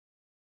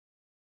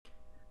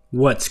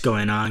What's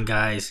going on,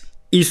 guys?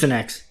 Eastern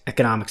X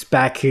Economics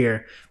back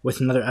here with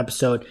another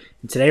episode.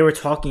 And today we're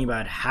talking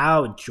about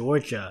how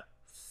Georgia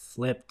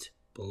flipped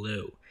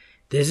blue.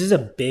 This is a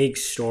big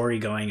story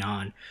going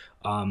on.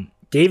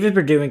 David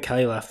Perdue and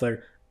Kelly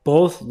Loeffler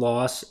both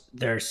lost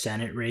their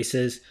Senate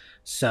races.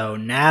 So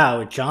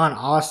now Jon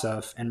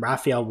Ossoff and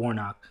Raphael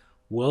Warnock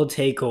will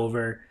take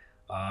over.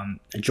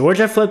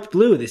 Georgia flipped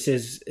blue. This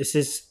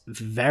is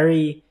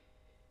very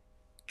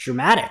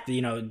dramatic.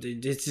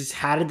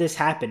 How did this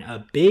happen?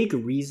 A big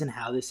reason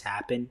how this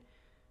happened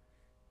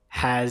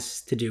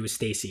has to do with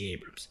Stacey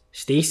Abrams.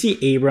 Stacey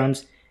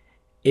Abrams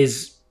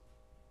is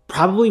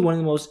probably one of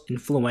the most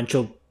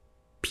influential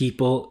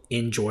people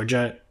in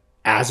Georgia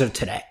as of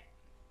today.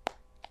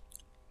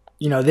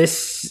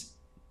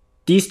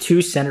 These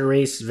two Senate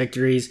race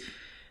victories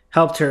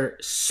helped her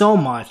so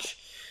much.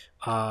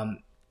 Her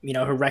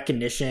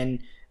recognition,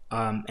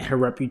 her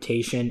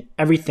reputation,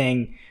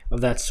 everything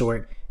of that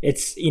sort.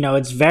 This is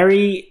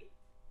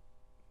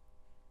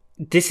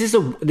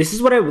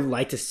what I would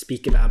like to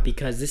speak about,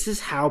 because this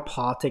is how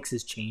politics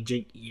is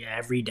changing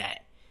every day.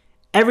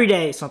 Every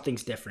day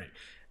something's different.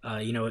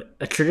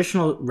 A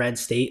traditional red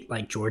state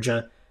like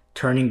Georgia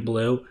turning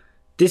blue.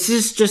 This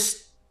is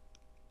just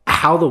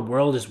how the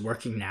world is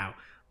working now.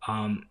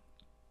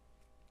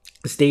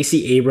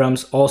 Stacey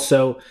Abrams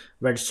also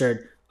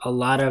registered a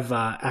lot of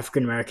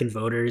African American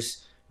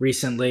voters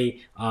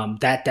recently.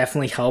 That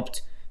definitely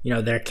helped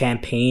their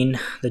campaign,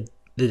 the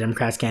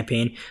Democrats'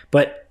 campaign.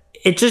 But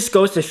it just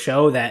goes to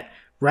show that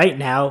right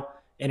now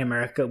in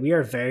America, we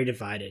are very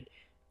divided.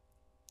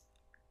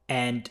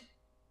 And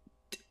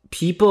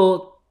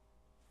people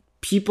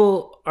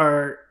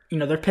are,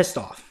 they're pissed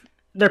off.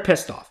 They're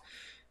pissed off.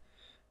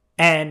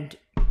 And,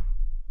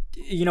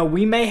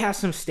 we may have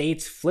some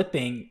states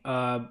flipping,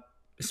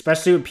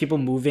 especially with people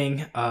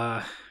moving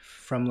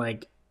from,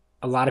 like,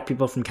 a lot of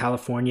people from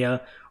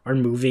California are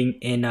moving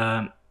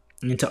into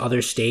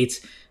other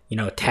states.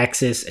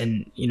 Texas,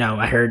 and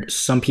I heard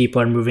some people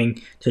are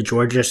moving to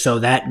Georgia, so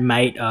that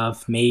might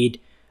have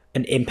made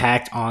an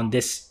impact on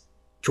this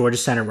Georgia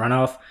Senate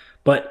runoff.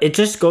 But it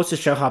just goes to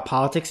show how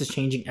politics is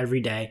changing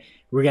every day.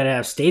 We're gonna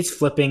have states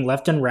flipping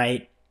left and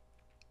right,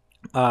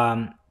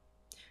 back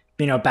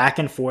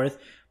and forth.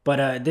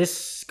 But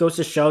this goes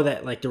to show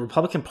that, like, the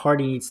Republican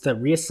Party needs to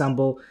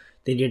reassemble.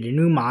 They need a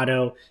new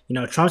motto.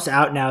 Trump's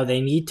out now.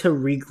 They need to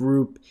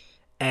regroup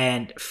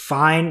and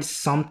find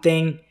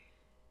something.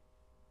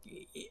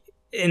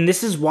 And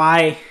this is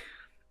why,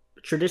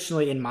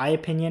 traditionally, in my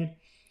opinion,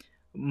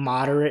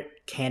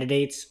 moderate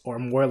candidates are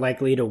more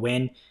likely to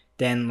win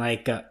than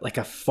like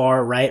a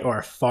far right or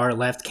a far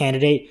left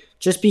candidate,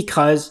 just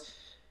because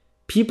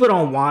people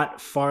don't want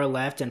far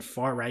left and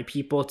far right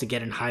people to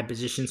get in high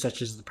positions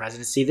such as the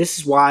presidency. This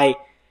is why,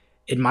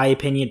 in my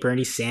opinion,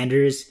 Bernie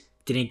Sanders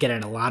didn't get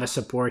a lot of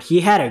support.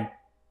 He had a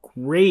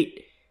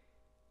great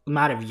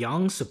amount of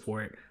young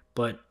support,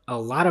 but a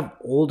lot of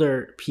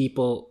older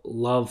people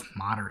love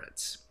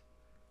moderates.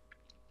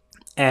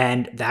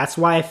 And that's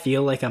why I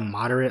feel like a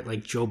moderate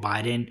like Joe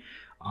Biden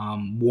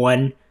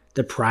won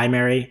the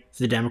primary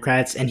for the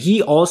Democrats. And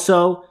he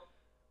also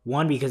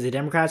won because the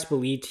Democrats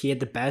believed he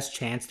had the best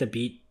chance to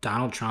beat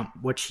Donald Trump,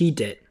 which he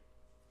did.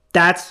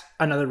 That's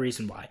another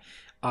reason why.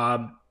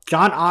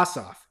 Jon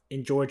Ossoff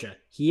in Georgia,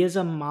 he is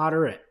a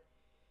moderate.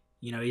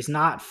 He's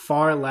not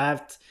far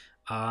left.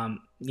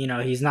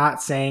 He's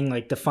not saying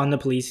like defund the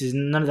police. He's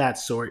none of that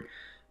sort.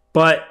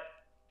 But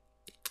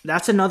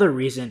that's another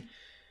reason.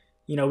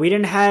 We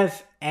didn't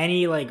have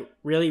any like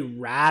really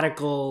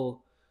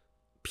radical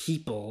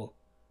people,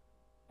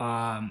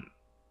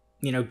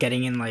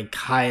 getting in like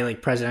high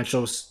like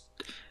presidential.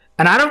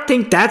 And I don't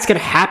think that's going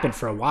to happen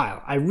for a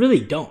while. I really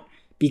don't,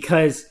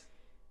 because,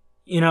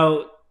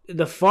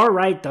 the far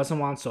right doesn't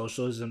want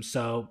socialism.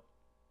 So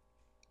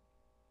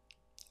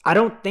I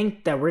don't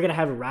think that we're going to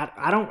have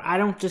I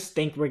don't just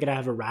think we're going to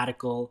have a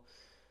radical,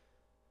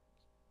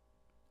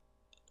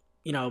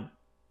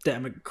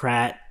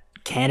 Democrat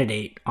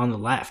candidate on the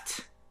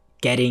left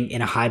getting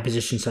in a high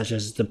position such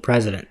as the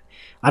president.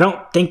 I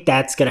don't think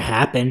that's going to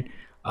happen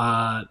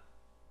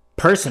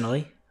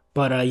personally,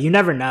 but you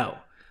never know.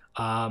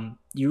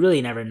 You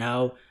really never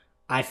know.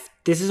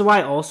 This is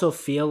why I also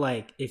feel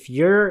like if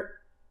you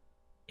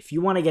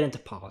want to get into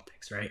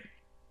politics, right,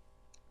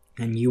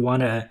 and you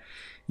want to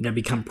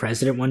become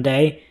president one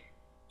day,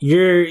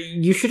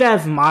 you should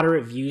have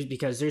moderate views,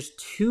 because there's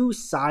two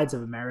sides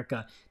of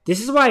America. This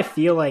is why I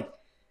feel like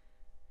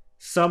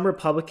some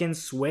Republicans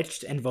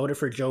switched and voted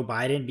for Joe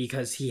Biden,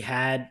 because he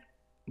had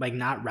like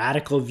not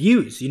radical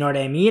views. You know what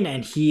I mean?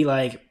 And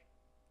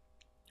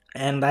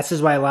and that's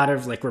just why a lot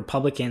of like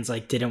Republicans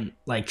like didn't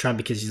like Trump,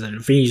 because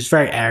he's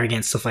very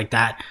arrogant, stuff like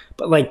that.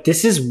 But like,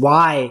 this is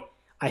why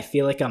I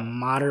feel like a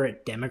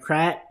moderate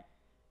Democrat,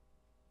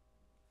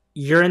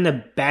 you're in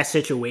the best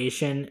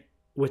situation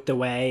with the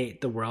way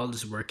the world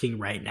is working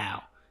right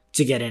now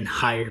to get in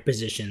higher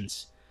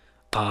positions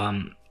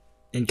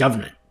in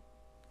government.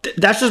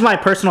 That's just my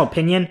personal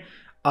opinion.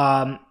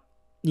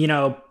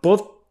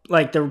 Both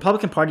like the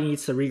Republican Party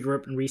needs to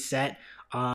regroup and reset.